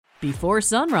Before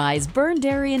sunrise, Burn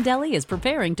Dairy and Deli is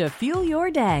preparing to fuel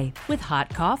your day with hot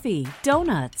coffee,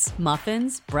 donuts,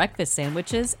 muffins, breakfast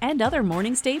sandwiches, and other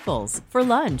morning staples. For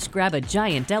lunch, grab a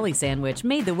giant deli sandwich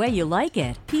made the way you like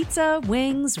it. Pizza,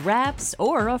 wings, wraps,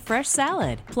 or a fresh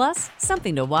salad. Plus,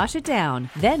 something to wash it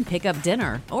down. Then pick up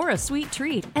dinner or a sweet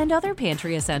treat and other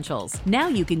pantry essentials. Now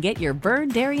you can get your Burn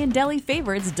Dairy and Deli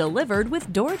favorites delivered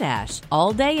with DoorDash.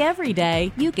 All day, every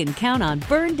day, you can count on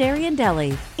Burn Dairy and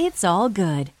Deli. It's all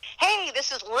good. Hey,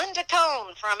 this is Linda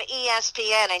Cohn from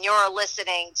ESPN, and you're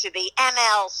listening to the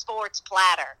ML Sports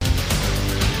Platter.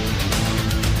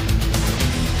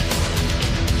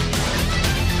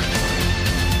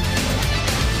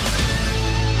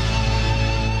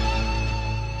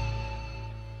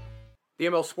 The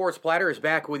ML Sports Platter is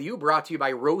back with you, brought to you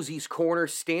by Rosie's Corner,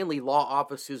 Stanley Law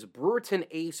Offices, Brewerton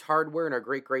Ace Hardware, and our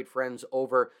great friends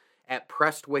over at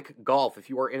Prestwick Golf. If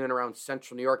you are in and around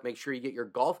Central New York, make sure you get your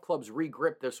golf clubs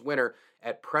re-gripped this winter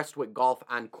at Prestwick Golf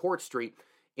on Court Street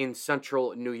in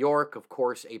Central New York. Of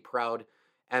course, a proud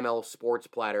ML Sports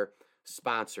Platter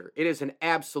sponsor. It is an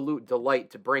absolute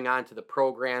delight to bring onto the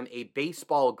program a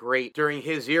baseball great. During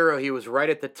his era, he was right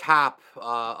at the top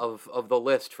of the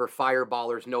list for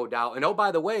fireballers, no doubt. And oh,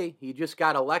 by the way, he just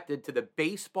got elected to the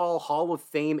Baseball Hall of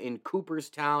Fame in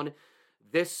Cooperstown.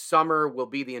 This summer will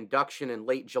be the induction in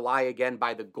late July again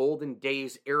by the Golden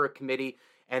Days Era Committee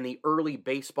and the Early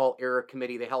Baseball Era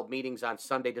Committee. They held meetings on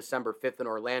Sunday, December 5th in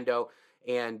Orlando,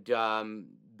 and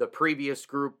the previous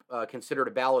group considered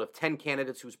a ballot of 10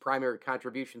 candidates whose primary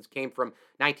contributions came from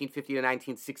 1950 to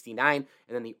 1969,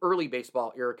 and then the Early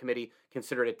Baseball Era Committee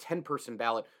considered a 10-person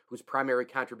ballot whose primary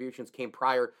contributions came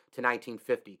prior to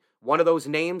 1950. One of those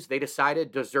names they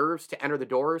decided deserves to enter the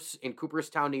doors in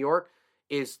Cooperstown, New York,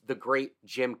 is the great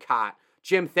Jim Kaat.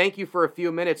 Jim, thank you for a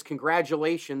few minutes.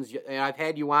 Congratulations. I've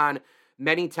had you on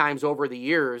many times over the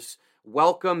years.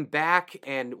 Welcome back,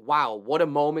 and wow, what a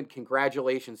moment.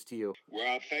 Congratulations to you.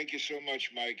 Well, thank you so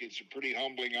much, Mike. It's a pretty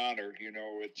humbling honor. You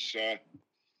know, it's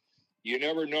you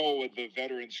never know with the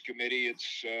Veterans Committee.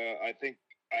 It's I think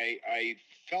I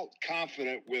felt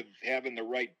confident with having the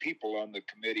right people on the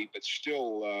committee, but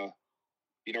still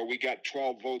you know, we got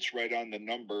 12 votes right on the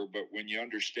number, but when you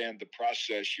understand the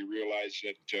process, you realize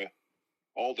that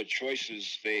all the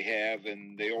choices they have,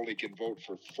 and they only can vote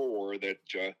for 4, that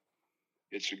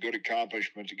it's a good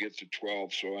accomplishment to get to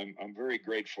 12. So I'm very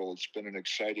grateful. It's been an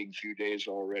exciting few days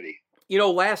already. You know,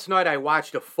 last night I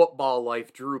watched A Football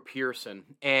Life, Drew Pearson,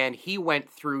 and he went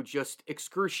through just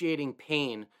excruciating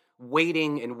pain,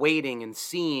 waiting and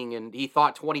seeing, and he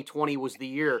thought 2020 was the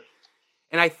year.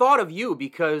 And I thought of you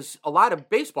because a lot of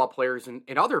baseball players and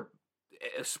other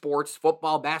sports,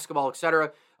 football, basketball,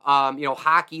 etc., you know,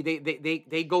 hockey,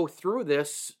 they go through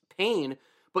this pain.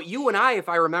 But you and I, if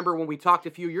I remember when we talked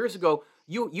a few years ago,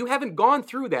 you haven't gone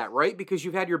through that, right? Because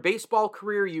you've had your baseball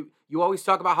career. You always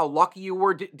talk about how lucky you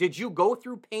were. Did you go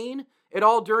through pain at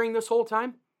all during this whole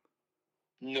time?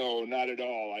 No, not at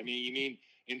all. I mean, you mean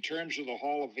in terms of the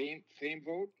Hall of Fame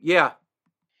vote? Yeah.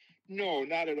 No,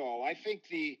 not at all. I think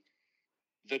the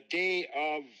day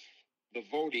of the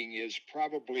voting is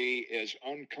probably as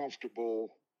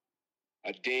uncomfortable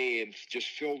a day and just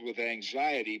filled with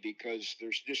anxiety because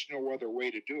there's just no other way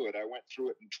to do it. I went through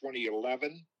it in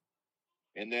 2011,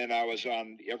 and then I was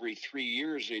on every 3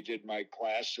 years they did my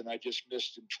class, and I just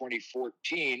missed in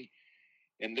 2014.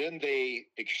 And then they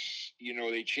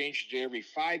changed it to every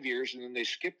 5 years, and then they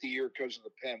skipped the year because of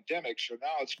the pandemic. So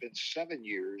now it's been 7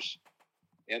 years.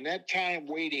 And that time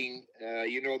waiting,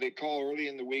 they call early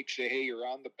in the week, say, hey, you're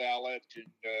on the ballot, and,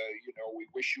 we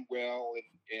wish you well.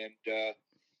 And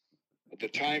the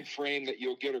time frame that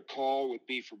you'll get a call would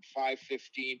be from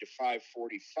 5:15 to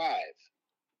 5:45.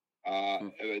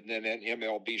 And then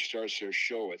MLB starts their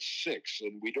show at 6.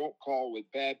 And we don't call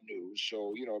with bad news.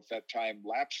 So, if that time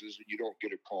lapses and you don't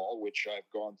get a call, which I've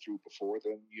gone through before,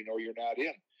 then you're not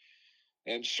in.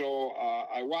 And so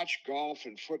I watch golf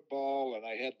and football, and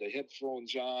I had the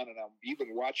headphones on, and I'm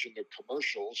even watching the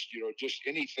commercials, just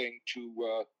anything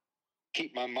to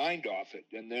keep my mind off it.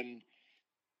 And then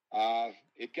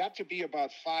it got to be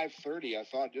about 5:30, I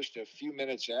thought, just a few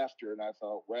minutes after, and I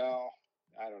thought, well,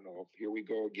 I don't know, here we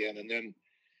go again. And then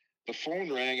the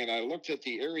phone rang, and I looked at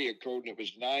the area code, and it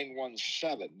was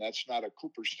 917. That's not a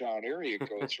Cooperstown area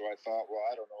code, so I thought, well,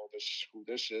 I don't know who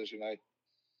this is, and I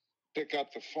pick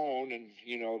up the phone, and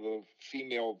the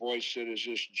female voice said, is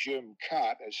this Jim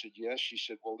Kaat? I said, yes. She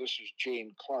said, well, this is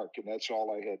Jane Clark, and that's all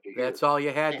I had to hear. That's all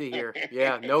you had to hear.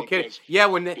 Yeah, no kidding. Yeah,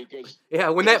 when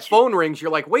that phone rings,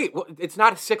 you're like, wait, it's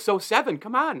not a 607.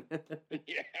 Come on.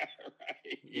 Yeah,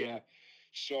 right. Yeah.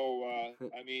 So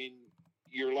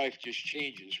your life just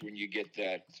changes when you get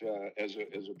that as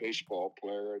a baseball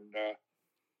player. And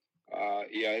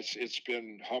yeah, it's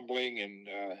been humbling.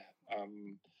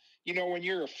 And when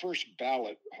you're a first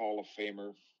ballot Hall of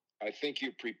Famer, I think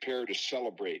you prepare to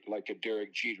celebrate like a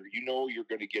Derek Jeter. You're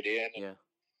going to get in. Yeah.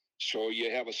 So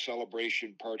you have a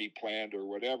celebration party planned or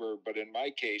whatever. But in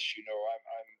my case,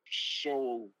 I'm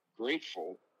so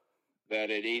grateful that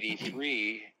at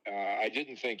 83, I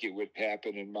didn't think it would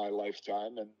happen in my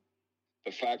lifetime. And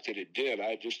the fact that it did,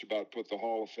 I just about put the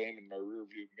Hall of Fame in my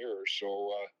rearview mirror.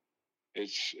 So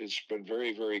it's been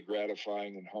very, very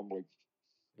gratifying and humbling.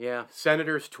 Yeah,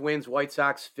 Senators, Twins, White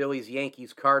Sox, Phillies,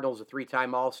 Yankees, Cardinals, a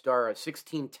 3-time All-Star, a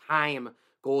 16-time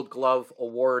Gold Glove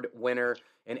Award winner,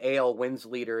 an AL wins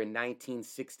leader in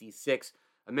 1966,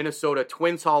 a Minnesota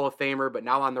Twins Hall of Famer, but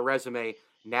now on the resume,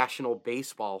 National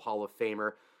Baseball Hall of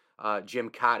Famer. Jim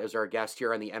Kaat is our guest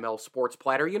here on the ML Sports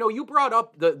Platter. You brought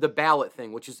up the ballot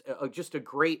thing, which is just a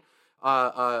great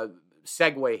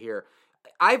segue here.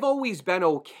 I've always been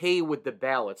okay with the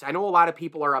ballots. I know a lot of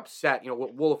people are upset.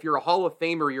 Well, if you're a Hall of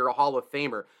Famer, you're a Hall of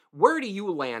Famer. Where do you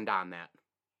land on that?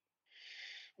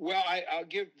 Well, I'll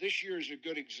give this year is a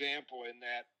good example in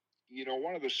that,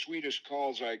 one of the sweetest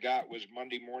calls I got was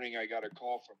Monday morning. I got a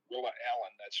call from Willa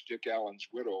Allen. That's Dick Allen's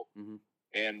widow. Mm-hmm.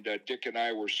 And Dick and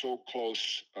I were so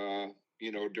close,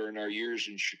 during our years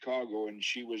in Chicago, and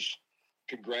she was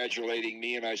congratulating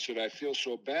me. And I said, I feel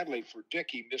so badly for Dick.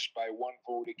 He missed by one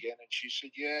vote again. And she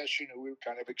said, yes, we were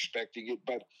kind of expecting it.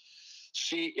 But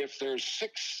see, if there's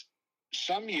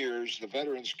some years, the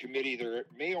Veterans Committee, there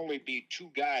may only be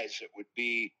 2 guys that would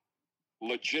be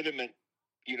legitimate,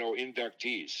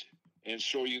 inductees. And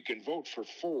so you can vote for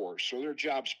 4. So their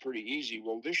job's pretty easy.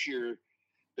 Well, this year,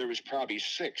 there was probably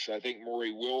 6. I think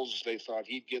Maury Wills, they thought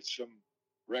he'd get some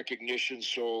recognition.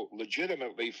 So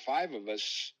legitimately, 5 of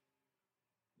us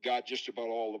got just about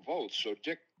all the votes. So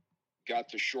Dick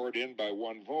got the short end by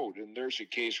 1 vote. And there's a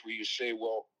case where you say,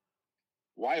 well,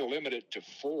 why limit it to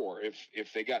 4?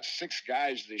 If they got 6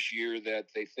 guys this year that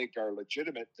they think are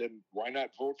legitimate, then why not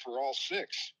vote for all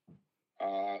 6?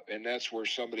 And that's where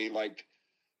somebody like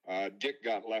Dick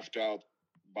got left out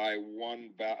by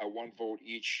one vote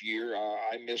each year.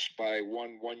 I missed by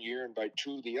one year and by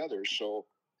 2 the other. So,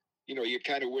 you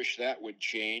kind of wish that would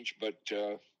change, but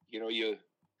you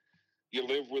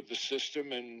live with the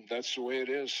system, and that's the way it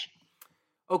is.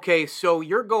 Okay, so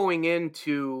you're going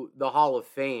into the Hall of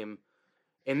Fame,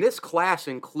 and this class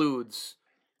includes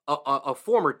a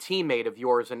former teammate of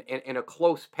yours and a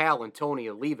close pal in Tony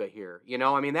Oliva here.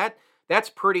 That's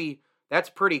pretty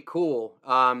cool.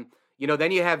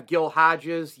 Then you have Gil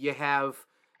Hodges, you have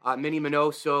Minnie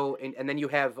Minoso, and then you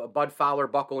have Bud Fowler,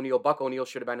 Buck O'Neill. Buck O'Neill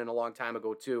should have been in a long time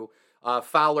ago, too.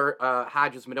 Fowler,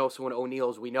 Hodges, Minoso, and O'Neill,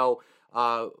 as we know,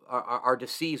 are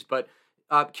deceased. But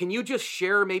can you just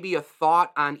share maybe a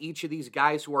thought on each of these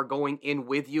guys who are going in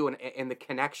with you and the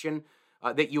connection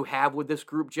that you have with this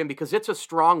group, Jim? Because it's a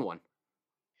strong one.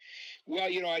 Well,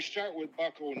 I start with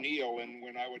Buck O'Neill, and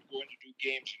when I would go in to do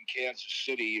games in Kansas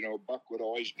City, Buck would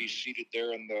always be seated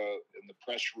there in the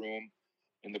press room,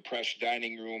 in the press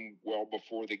dining room, well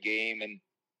before the game,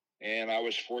 and I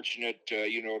was fortunate,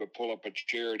 to pull up a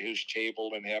chair at his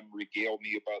table and have him regale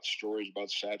me about stories about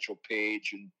Satchel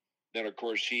Paige, and then of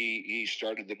course he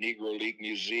started the Negro League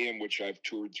Museum, which I've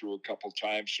toured through a couple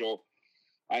times, so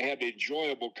I had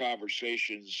enjoyable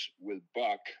conversations with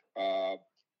Buck.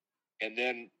 And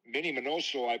then Minnie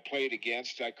Minoso, I played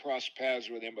against. I crossed paths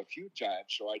with him a few times,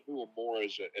 so I knew him more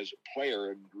as a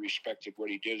player and respected what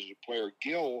he did as a player.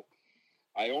 Gil,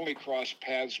 I only crossed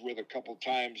paths with a couple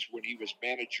times when he was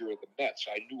manager of the Mets.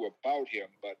 I knew about him,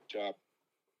 but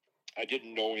I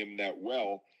didn't know him that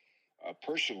well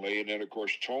personally. And then, of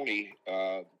course, Tony,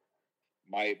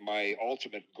 my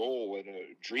ultimate goal in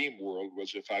a dream world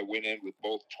was if I went in with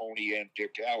both Tony and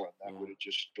Dick Allen. That would have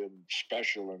just been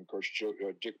special. And, of course,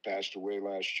 Dick passed away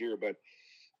last year. But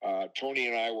Tony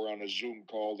and I were on a Zoom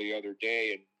call the other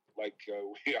day, and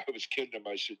I was kidding him.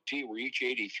 I said, T, we're each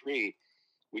 83.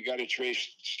 We got to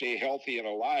stay healthy and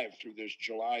alive through this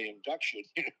July induction,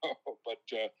 But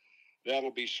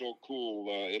that'll be so cool.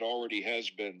 It already has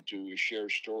been, to share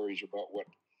stories about what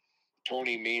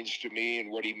Tony means to me and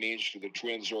what he means to the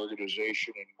Twins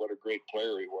organization and what a great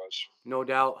player he was. No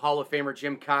doubt. Hall of Famer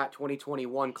Jim Kaat,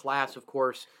 2021 class, of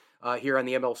course, here on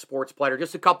the ML Sports Platter.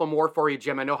 Just a couple more for you,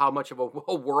 Jim. I know how much of a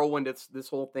whirlwind this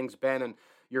whole thing's been, and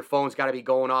your phone's got to be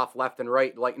going off left and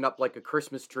right, lighting up like a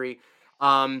Christmas tree.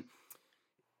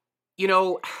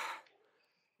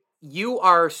 You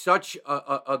are such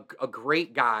a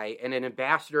great guy and an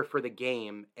ambassador for the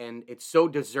game, and it's so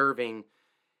deserving.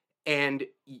 And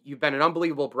you've been an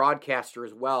unbelievable broadcaster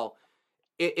as well.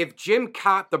 If Jim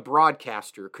Cott, the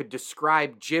broadcaster, could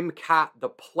describe Jim Cott, the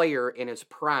player in his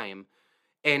prime,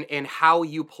 and how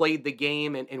you played the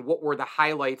game and what were the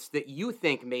highlights that you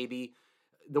think maybe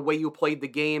the way you played the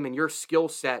game and your skill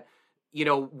set,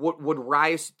 would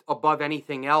rise above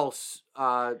anything else,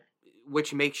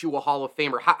 which makes you a Hall of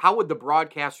Famer. How would the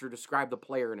broadcaster describe the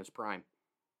player in his prime?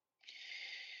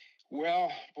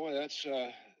 Well, boy, that's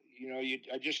I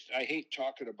hate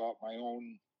talking about my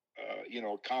own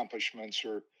accomplishments,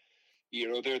 or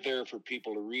they're there for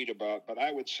people to read about. But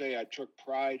I would say I took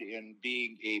pride in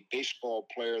being a baseball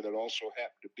player that also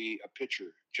happened to be a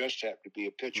pitcher, just happened to be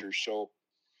a pitcher. So,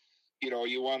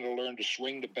 you want to learn to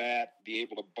swing the bat, be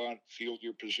able to bunt, field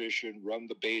your position, run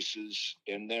the bases.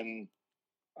 And then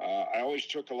I always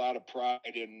took a lot of pride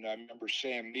in, I remember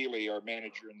Sam Neely, our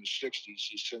manager in the 60s,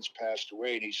 he's since passed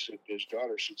away. And he said, his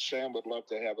daughter said, Sam would love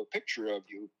to have a picture of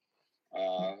you.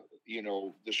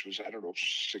 This was, I don't know,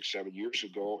 6-7 years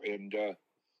ago. And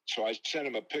so I sent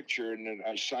him a picture and then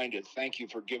I signed it. Thank you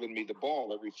for giving me the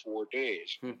ball every 4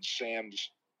 days. And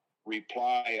Sam's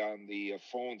reply on the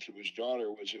phone through his daughter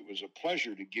was, it was a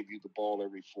pleasure to give you the ball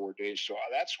every 4 days. So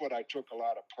that's what I took a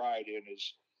lot of pride in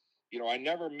is, I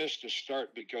never missed a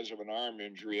start because of an arm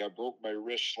injury. I broke my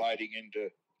wrist sliding into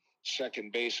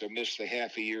second base. I missed the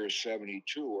half a year of 72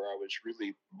 where I was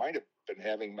really, might have been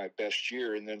having my best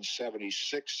year. And then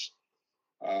 76,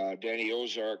 Danny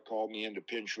Ozark called me in to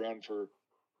pinch run for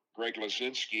Greg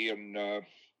Lazinski, and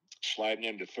sliding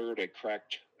into third, I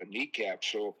cracked a kneecap.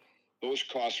 So those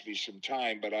cost me some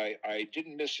time, but I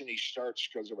didn't miss any starts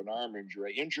because of an arm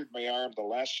injury. I injured my arm the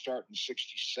last start in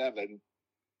 67,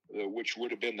 which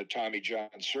would have been the Tommy John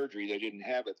surgery. They didn't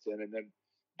have it then. And then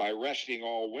by resting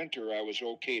all winter, I was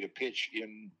okay to pitch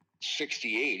in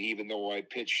 68, even though I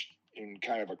pitched in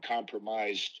kind of a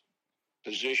compromised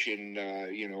position.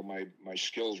 My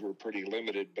skills were pretty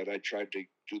limited, but I tried to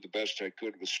do the best I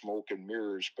could with smoke and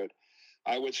mirrors. But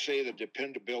I would say the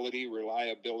dependability,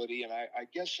 reliability, and I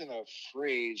guess in a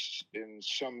phrase, and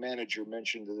some manager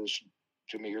mentioned this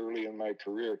to me early in my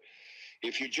career,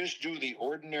 if you just do the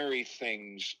ordinary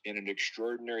things in an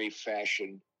extraordinary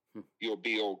fashion, you'll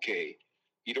be okay.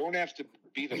 You don't have to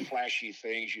be the flashy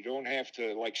things. You don't have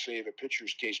to, like, say, in a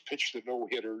pitcher's case, pitch the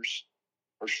no-hitters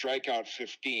or strike out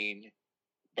 15.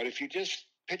 But if you just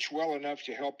pitch well enough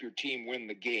to help your team win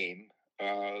the game,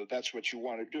 that's what you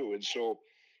want to do. And so,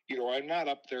 I'm not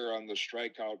up there on the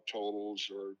strikeout totals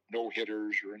or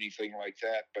no-hitters or anything like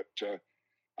that, but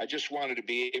I just wanted to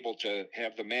be able to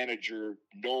have the manager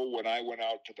know when I went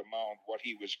out to the mound what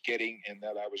he was getting and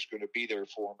that I was going to be there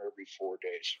for him every 4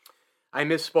 days. I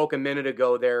misspoke a minute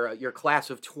ago there. Your class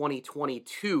of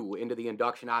 2022 into the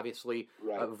induction, obviously,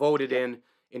 Right. Voted in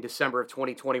December of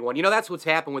 2021. That's what's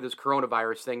happened with this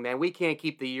coronavirus thing, man. We can't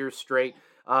keep the years straight.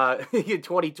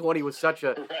 2020 was such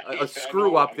a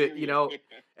screw up that,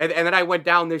 and then I went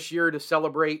down this year to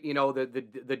celebrate,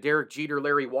 the Derek Jeter,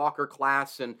 Larry Walker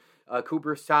class and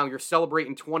Cooperstown. You're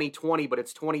celebrating 2020, but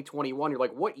it's 2021. You're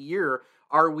like, what year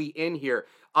are we in here?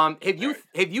 Have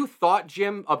you thought,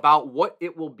 Jim, about what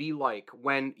it will be like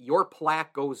when your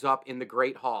plaque goes up in the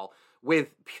Great Hall with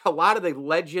a lot of the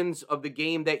legends of the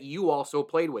game that you also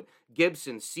played with,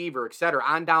 Gibson, Seaver, etc.,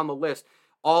 on down the list,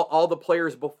 all the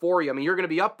players before you? I mean, you're going to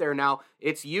be up there now.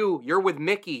 It's you're with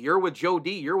Mickey, you're with Joe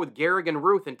D, you're with Garrigan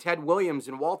Ruth and Ted Williams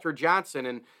and Walter Johnson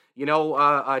and,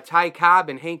 Ty Cobb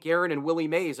and Hank Aaron and Willie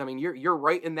Mays. I mean, you're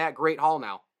right in that Great Hall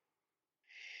now.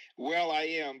 Well, I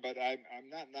am, but I'm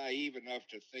not naive enough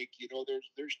to think,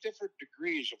 there's different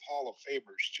degrees of Hall of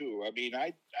Famers too. I mean,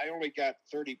 I only got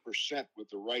 30% with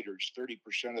the writers,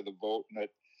 30% of the vote, and that,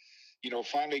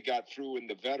 finally got through in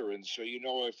the veterans. So,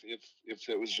 if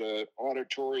it was an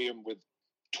auditorium with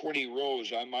 20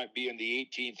 rows, I might be in the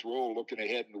 18th row looking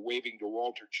ahead and waving to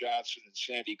Walter Johnson and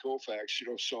Sandy Koufax,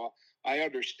 so I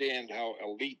understand how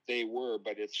elite they were,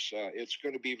 but it's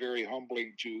going to be very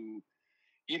humbling to,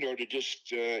 to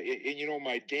just,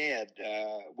 my dad,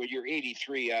 when you're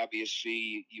 83,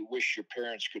 obviously you wish your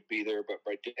parents could be there, but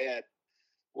my dad,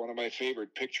 one of my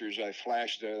favorite pictures, I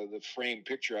flashed the frame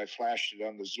picture. I flashed it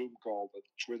on the Zoom call, the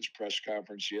Twins press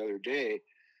conference the other day.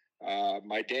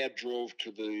 My dad drove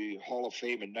to the Hall of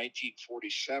Fame in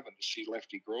 1947 to see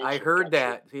Lefty Groves. I heard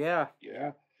that. Yeah.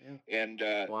 And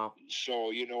wow.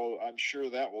 So, I'm sure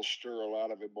that will stir a lot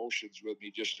of emotions with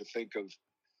me just to think of,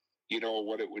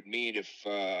 what it would mean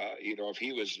if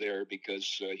he was there,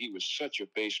 because he was such a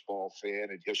baseball fan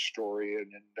and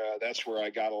historian. And that's where I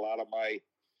got a lot of my,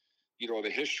 the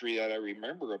history that I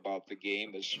remember about the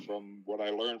game is from what I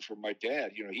learned from my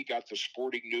dad. He got the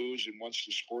Sporting News, and once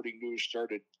the Sporting News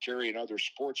started carrying other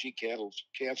sports, he canceled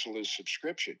his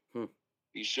subscription.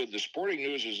 He said, the Sporting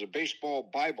News is a baseball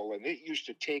Bible, and it used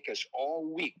to take us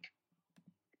all week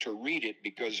to read it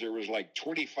because there was like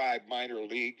 25 minor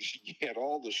leagues. You had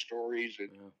all the stories. And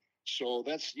so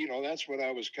that's what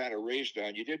I was kind of raised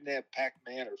on. You didn't have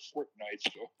Pac-Man or Fortnite,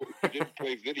 so you didn't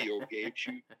play video games.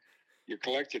 You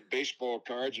collected baseball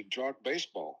cards and talked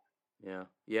baseball.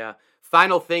 Yeah.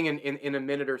 Final thing in a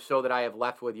minute or so that I have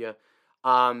left with you.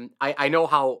 I know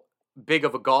how big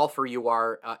of a golfer you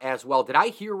are as well. Did I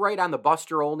hear right on the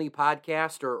Buster Olney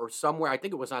podcast or somewhere, I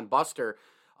think it was on Buster,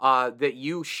 that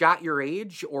you shot your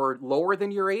age or lower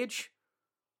than your age?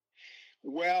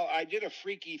 Well, I did a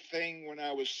freaky thing when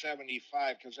I was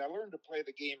 75 because I learned to play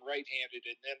the game right-handed,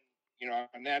 and then,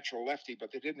 I'm a natural lefty,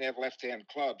 but they didn't have left-hand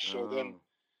clubs. So then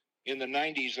in the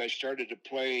 90s, I started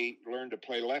to learn to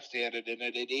play left-handed, and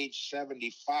at age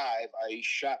 75, I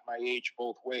shot my age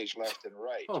both ways, left and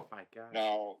right. Oh, my God.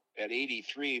 Now, at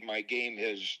 83, my game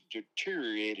has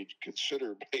deteriorated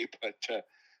considerably, but,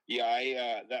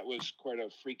 that was quite a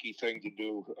freaky thing to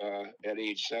do at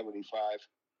age 75.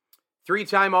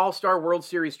 Three-time All-Star World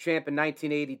Series champ in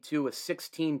 1982, a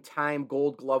 16-time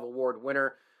Gold Glove Award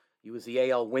winner. He was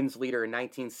the AL wins leader in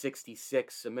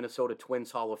 1966, a Minnesota Twins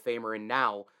Hall of Famer, and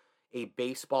now a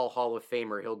Baseball Hall of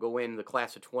Famer. He'll go in the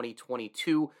class of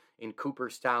 2022 in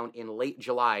Cooperstown in late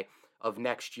July of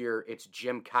next year. It's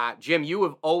Jim Kaat. Jim, you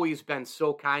have always been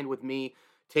so kind with me,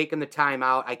 taking the time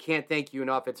out. I can't thank you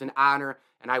enough. It's an honor,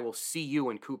 and I will see you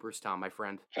in Cooperstown, my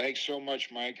friend. Thanks so much,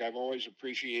 Mike. I've always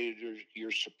appreciated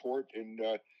your support and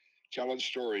telling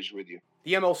stories with you.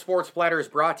 The ML Sports Platter is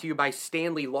brought to you by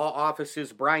Stanley Law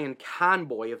Offices, Brian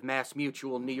Conboy of Mass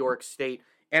Mutual, New York State,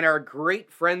 and our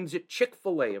great friends at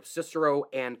Chick-fil-A of Cicero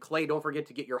and Clay. Don't forget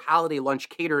to get your holiday lunch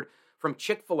catered from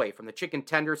Chick-fil-A, from the chicken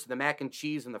tenders to the mac and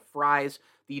cheese and the fries,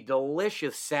 the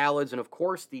delicious salads, and, of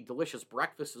course, the delicious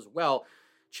breakfast as well.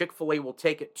 Chick-fil-A will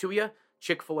take it to you.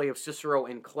 Chick-fil-A of Cicero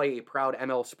and Clay, a proud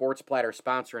ML Sports Platter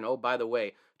sponsor. And, oh, by the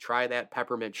way, try that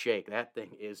peppermint shake. That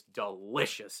thing is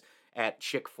delicious at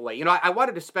Chick-fil-A. I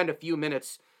wanted to spend a few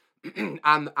minutes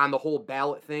on the whole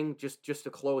ballot thing just to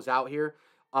close out here.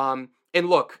 And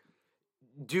look,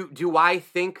 do I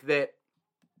think that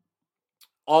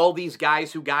all these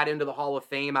guys who got into the Hall of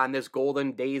Fame on this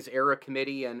Golden Days era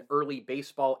committee and early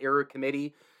baseball era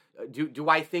committee, do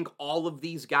I think all of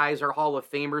these guys are Hall of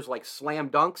Famers like slam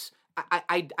dunks?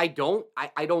 I don't.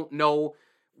 I don't know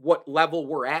what level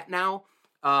we're at now.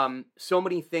 So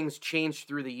many things change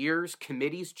through the years.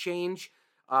 Committees change.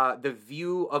 The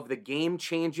view of the game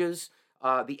changes.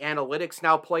 The analytics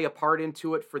now play a part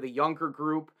into it for the younger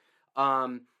group.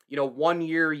 1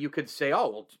 year you could say, oh,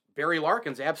 well, Barry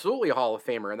Larkin's absolutely a Hall of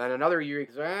Famer. And then another year you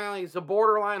could say, well, he's a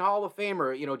borderline Hall of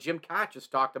Famer. Jim Kaat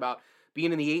just talked about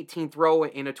being in the 18th row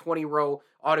in a 20-row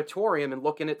auditorium and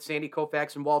looking at Sandy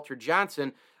Koufax and Walter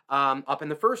Johnson up in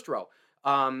the first row.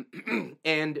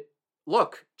 And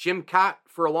look, Jim Kaat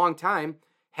for a long time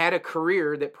had a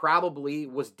career that probably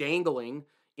was dangling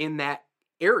in that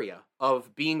area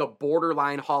of being a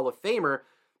borderline Hall of Famer,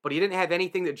 but he didn't have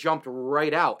anything that jumped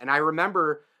right out. And I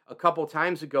remember a couple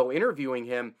times ago interviewing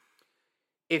him,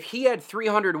 if he had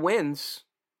 300 wins,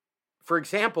 for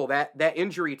example, that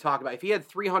injury you talk about, if he had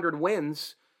 300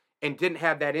 wins and didn't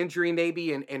have that injury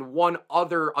maybe and one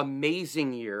other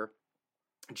amazing year,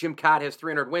 Jim Kaat has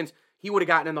 300 wins, he would have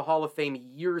gotten in the Hall of Fame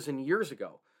years and years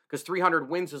ago, because 300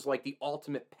 wins is like the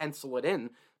ultimate pencil it in,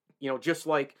 just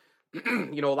like,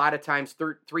 a lot of times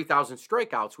 3,000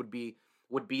 strikeouts would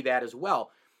be that as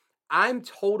well. I'm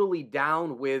totally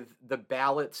down with the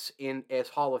ballots as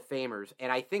Hall of Famers,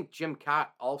 and I think Jim Kaat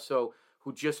also,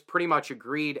 who just pretty much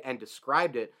agreed and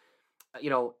described it,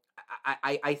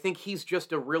 I think he's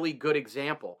just a really good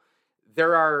example.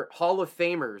 There are Hall of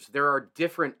Famers. There are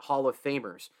different Hall of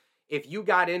Famers. If you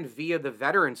got in via the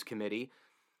Veterans Committee,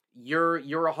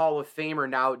 you're a Hall of Famer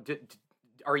now.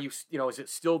 Are you, is it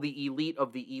still the elite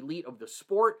of the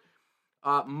sport?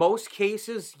 Most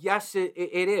cases, yes, it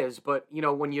is. But,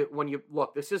 when you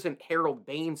look, this isn't Harold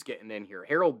Baines getting in here.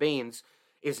 Harold Baines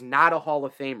is not a Hall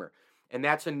of Famer. And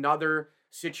that's another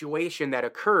situation that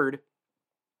occurred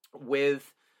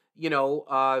with,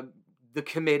 the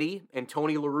committee and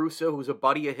Tony La Russa, who's a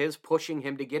buddy of his, pushing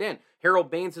him to get in. Harold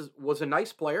Baines was a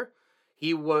nice player.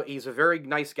 He's a very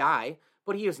nice guy,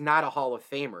 but he is not a Hall of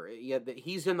Famer.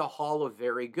 He's in the Hall of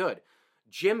Very Good.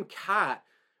 Jim Kaat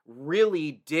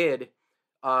really did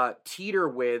teeter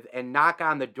with and knock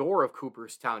on the door of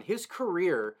Cooperstown. His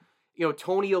career,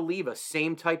 Tony Oliva,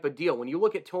 same type of deal. When you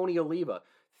look at Tony Oliva,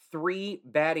 3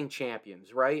 batting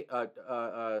champions, right?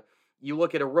 You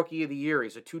look at a Rookie of the Year.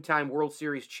 He's a 2-time World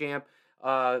Series champ.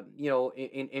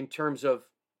 In terms of,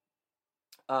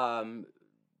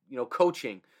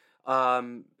 coaching.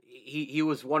 He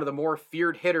was one of the more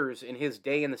feared hitters in his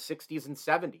day in the 60s and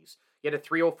 70s. He had a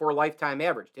 304 lifetime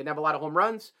average. Didn't have a lot of home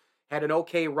runs. Had an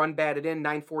okay run batted in,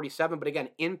 947. But again,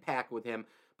 impact with him.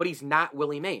 But he's not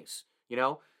Willie Mays, you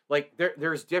know? Like,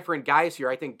 there's different guys here.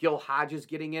 I think Gil Hodges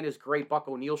getting in is great. Buck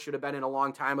O'Neil should have been in a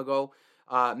long time ago.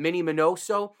 Minnie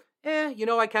Minoso,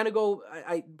 I kind of go,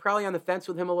 I probably on the fence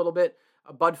with him a little bit.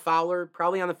 Bud Fowler,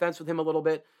 probably on the fence with him a little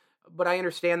bit. But I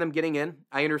understand them getting in.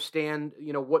 I understand,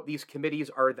 what these committees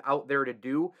are out there to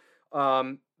do.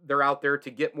 They're out there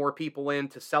to get more people in,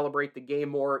 to celebrate the game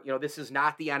more. This is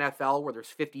not the NFL where there's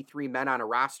 53 men on a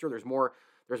roster. There's more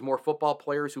football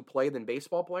players who play than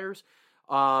baseball players.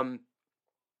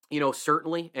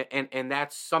 Certainly. And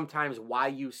that's sometimes why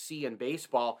you see in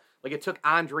baseball, like it took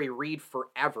Andre Reed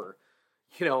forever.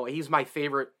 He's my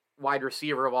favorite wide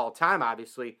receiver of all time,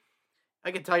 obviously. I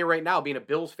can tell you right now, being a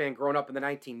Bills fan growing up in the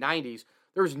 1990s,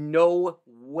 there's no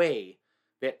way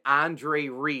that Andre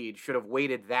Reed should have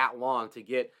waited that long to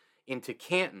get into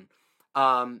Canton.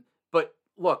 But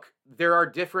look, there are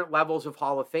different levels of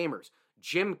Hall of Famers.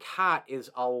 Jim Kaat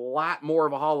is a lot more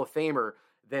of a Hall of Famer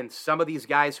than some of these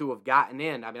guys who have gotten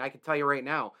in. I mean, I can tell you right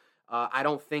now, I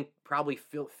don't think probably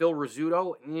Phil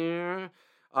Rizzuto,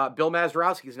 Bill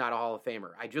Mazeroski's not a Hall of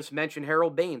Famer. I just mentioned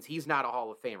Harold Baines. He's not a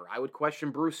Hall of Famer. I would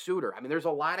question Bruce Sutter. I mean, there's a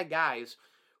lot of guys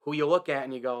who you look at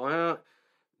and you go,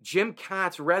 Jim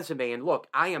Kaat's resume. And look,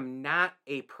 I am not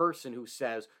a person who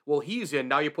says, well, he's in,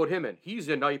 now you put him in. He's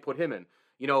in, now you put him in.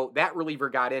 That reliever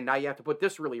got in, now you have to put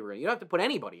this reliever in. You don't have to put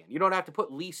anybody in. You don't have to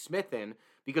put Lee Smith in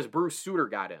because Bruce Sutter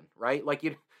got in, right? Like,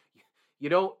 you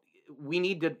don't, we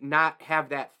need to not have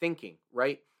that thinking,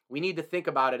 right? We need to think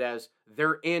about it as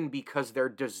they're in because they're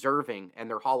deserving and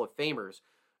they're Hall of Famers.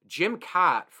 Jim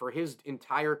Kaat, for his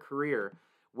entire career,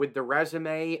 with the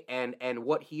resume and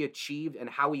what he achieved and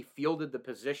how he fielded the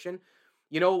position,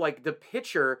 like the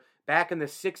pitcher back in the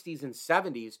 60s and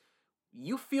 70s,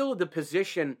 you fielded the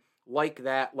position like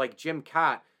that, like Jim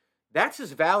Kaat, that's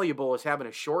as valuable as having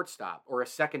a shortstop or a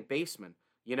second baseman,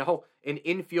 an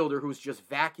infielder who's just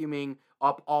vacuuming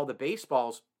up all the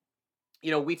baseballs.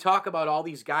 We talk about all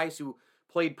these guys who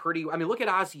played look at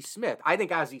Ozzie Smith. I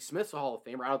think Ozzie Smith's a Hall of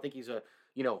Famer. I don't think he's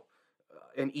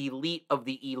an elite of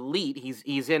the elite.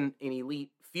 He's in an elite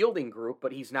fielding group,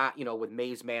 but he's not, with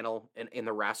Mays, Mantle, and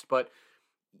the rest. But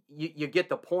you get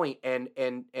the point.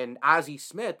 And Ozzie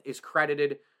Smith is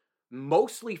credited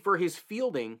mostly for his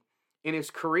fielding in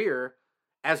his career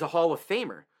as a Hall of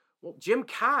Famer. Well, Jim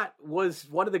Kaat was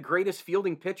one of the greatest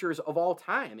fielding pitchers of all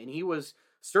time, and he was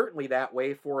certainly that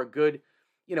way for a good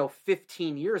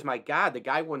 15 years. My God, the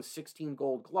guy won 16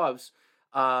 Gold Gloves.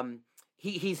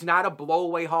 He's not a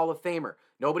blowaway Hall of Famer.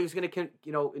 Nobody's going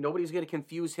to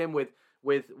confuse him with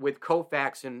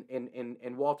Koufax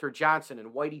and Walter Johnson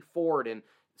and Whitey Ford and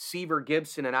Seaver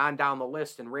Gibson and on down the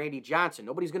list and Randy Johnson.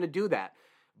 Nobody's going to do that.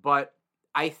 But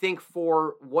I think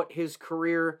for what his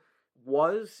career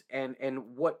was and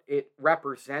what it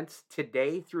represents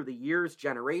today through the years,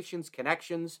 generations,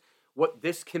 connections, what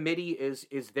this committee is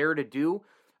there to do,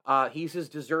 he's as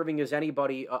deserving as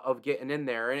anybody of getting in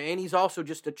there. And he's also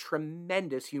just a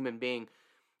tremendous human being,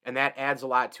 and that adds a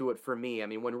lot to it for me. I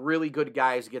mean, when really good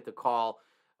guys get the call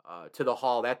to the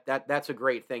Hall, that's a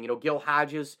great thing. Gil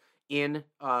Hodges in,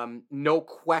 no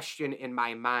question in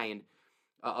my mind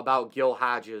about Gil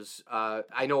Hodges.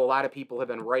 I know a lot of people have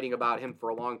been writing about him for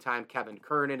a long time, Kevin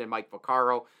Kernan and Mike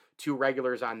Vaccaro, two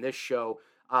regulars on this show.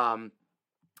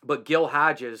 But Gil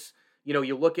Hodges,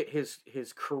 you look at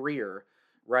his career,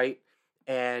 right?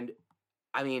 And,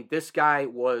 I mean, this guy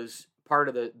was part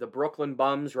of the Brooklyn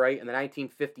Bums, right, in the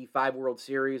 1955 World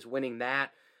Series, winning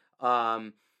that.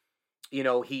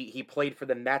 He played for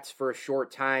the Mets for a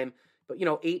short time, but,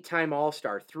 8-time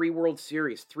All-Star, 3 World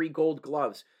Series, 3 Gold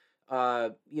Gloves,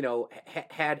 had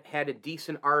a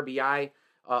decent RBI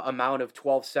amount of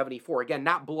 1274. Again,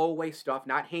 not blow-away stuff,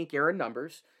 not Hank Aaron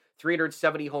numbers,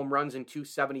 370 home runs and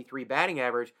 273 batting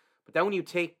average. But then when you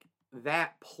take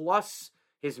that plus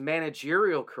his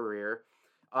managerial career,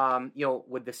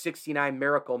 with the 69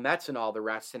 Miracle Mets and all the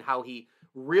rest, and how he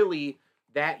really,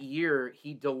 that year,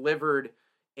 he delivered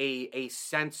a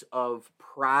sense of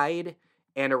pride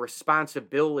and a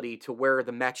responsibility to wear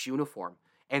the Mets uniform.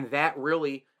 And that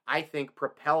really, I think,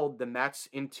 propelled the Mets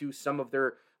into some of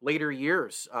their later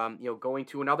years, going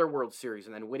to another World Series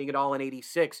and then winning it all in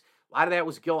 86. A lot of that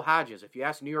was Gil Hodges. If you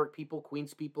ask New York people,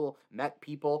 Queens people, Met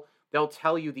people, they'll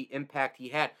tell you the impact he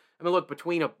had. I mean, look,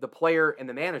 between the player and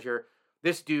the manager,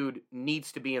 this dude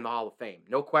needs to be in the Hall of Fame.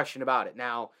 No question about it.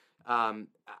 Now, I'm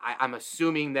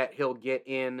assuming that he'll get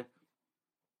in,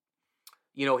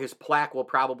 his plaque will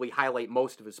probably highlight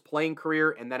most of his playing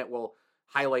career, and then it will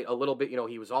highlight a little bit,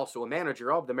 he was also a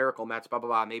manager of the Miracle Mets, blah, blah,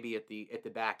 blah, maybe at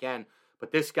the back end.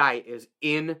 But this guy is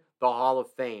in the Hall of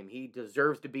Fame. He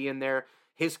deserves to be in there.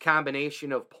 His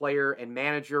combination of player and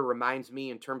manager reminds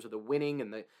me, in terms of the winning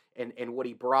and what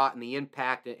he brought and the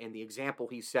impact and the example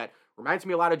he set, reminds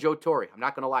me a lot of Joe Torre. I'm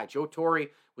not going to lie. Joe Torre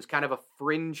was kind of a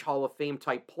fringe Hall of Fame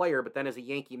type player, but then as a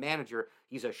Yankee manager,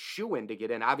 he's a shoo-in to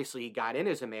get in. Obviously, he got in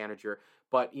as a manager,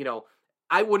 but,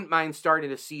 I wouldn't mind starting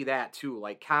to see that too,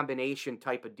 like combination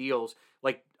type of deals.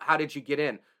 Like, how did you get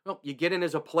in? Well, you get in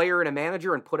as a player and a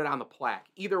manager and put it on the plaque.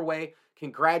 Either way,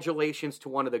 congratulations to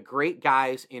one of the great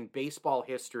guys in baseball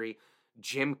history,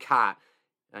 Jim Kaat,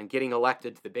 on getting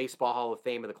elected to the Baseball Hall of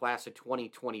Fame of the class of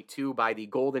 2022 by the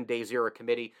Golden Days Era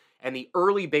Committee and the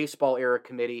Early Baseball Era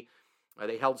Committee.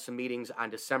 They held some meetings on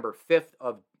December 5th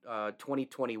of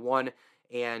 2021.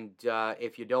 And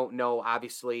if you don't know,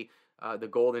 obviously, the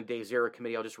Golden Days Era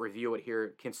Committee, I'll just review it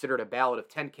here, considered a ballot of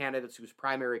 10 candidates whose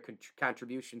primary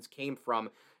contributions came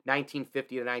from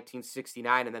 1950 to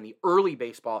 1969, and then the Early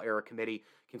Baseball Era Committee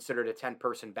considered a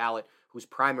 10-person ballot whose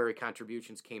primary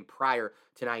contributions came prior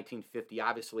to 1950.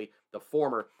 Obviously, the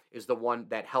former is the one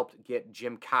that helped get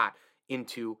Jim Kaat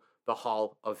into the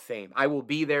Hall of Fame. I will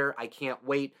be there. I can't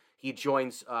wait. He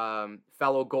joins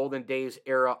fellow Golden Days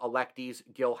Era electees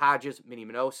Gil Hodges, Minnie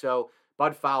Minoso,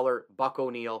 Bud Fowler, Buck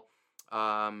O'Neil,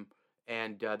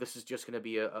 and this is just going to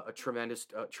be a tremendous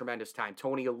time.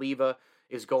 Tony Oliva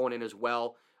is going in as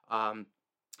well.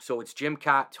 So it's Jim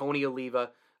Kaat, Tony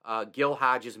Oliva, Gil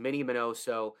Hodges, Minnie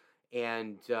Minoso,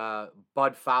 and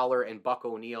Bud Fowler and Buck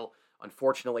O'Neil.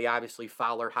 Unfortunately, obviously,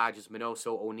 Fowler, Hodges,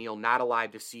 Minoso, O'Neil not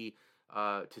alive to see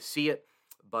it,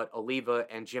 but Oliva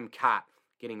and Jim Kaat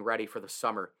getting ready for the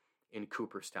summer in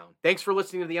Cooperstown. Thanks for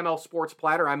listening to the ML Sports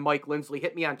Platter. I'm Mike Lindsley.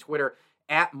 Hit me on Twitter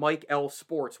at Mike L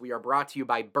Sports. We are brought to you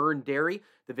by Burn Dairy,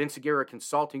 the Vince Aguirre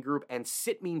Consulting Group, and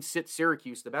Sit Mean Sit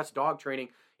Syracuse, the best dog training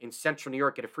in Central New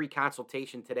York. Get a free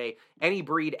consultation today. Any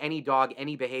breed, any dog,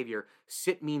 any behavior.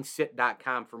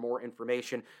 SitMeanSit.com for more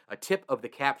information. A tip of the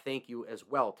cap thank you as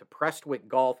well to Prestwick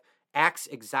Golf, Axe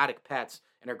Exotic Pets,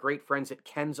 and our great friends at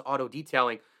Ken's Auto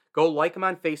Detailing. Go like them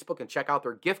on Facebook and check out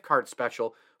their gift card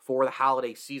special for the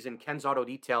holiday season. Ken's Auto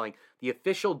Detailing, the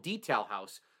official detail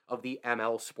house of the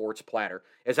ML Sports Platter.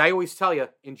 As I always tell you,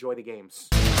 enjoy the games.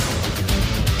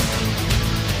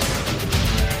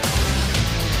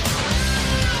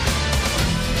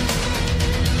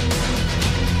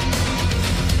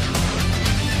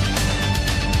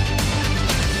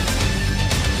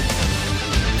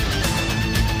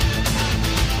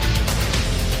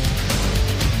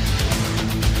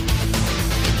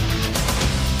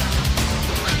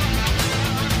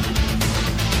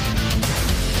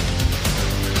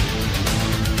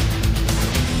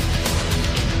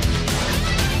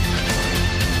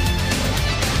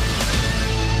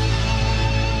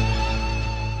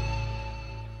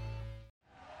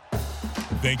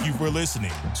 Thank you for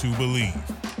listening to Believe.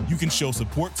 You can show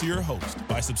support to your host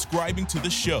by subscribing to the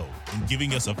show and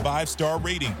giving us a 5-star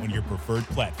rating on your preferred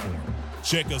platform.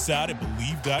 Check us out at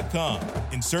Believe.com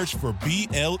and search for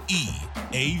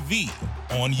BLEAV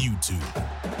on YouTube.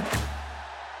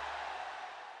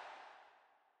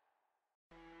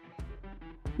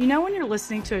 You know when you're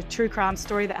listening to a true crime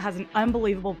story that has an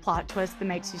unbelievable plot twist that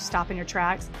makes you stop in your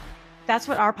tracks? That's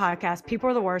what our podcast, People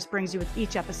Are the Worst, brings you with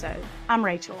each episode. I'm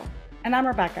Rachel. And I'm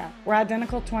Rebecca. We're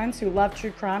identical twins who love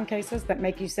true crime cases that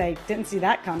make you say, didn't see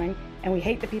that coming, and we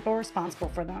hate the people responsible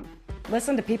for them.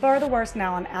 Listen to People Are the Worst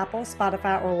now on Apple,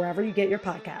 Spotify, or wherever you get your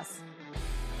podcasts.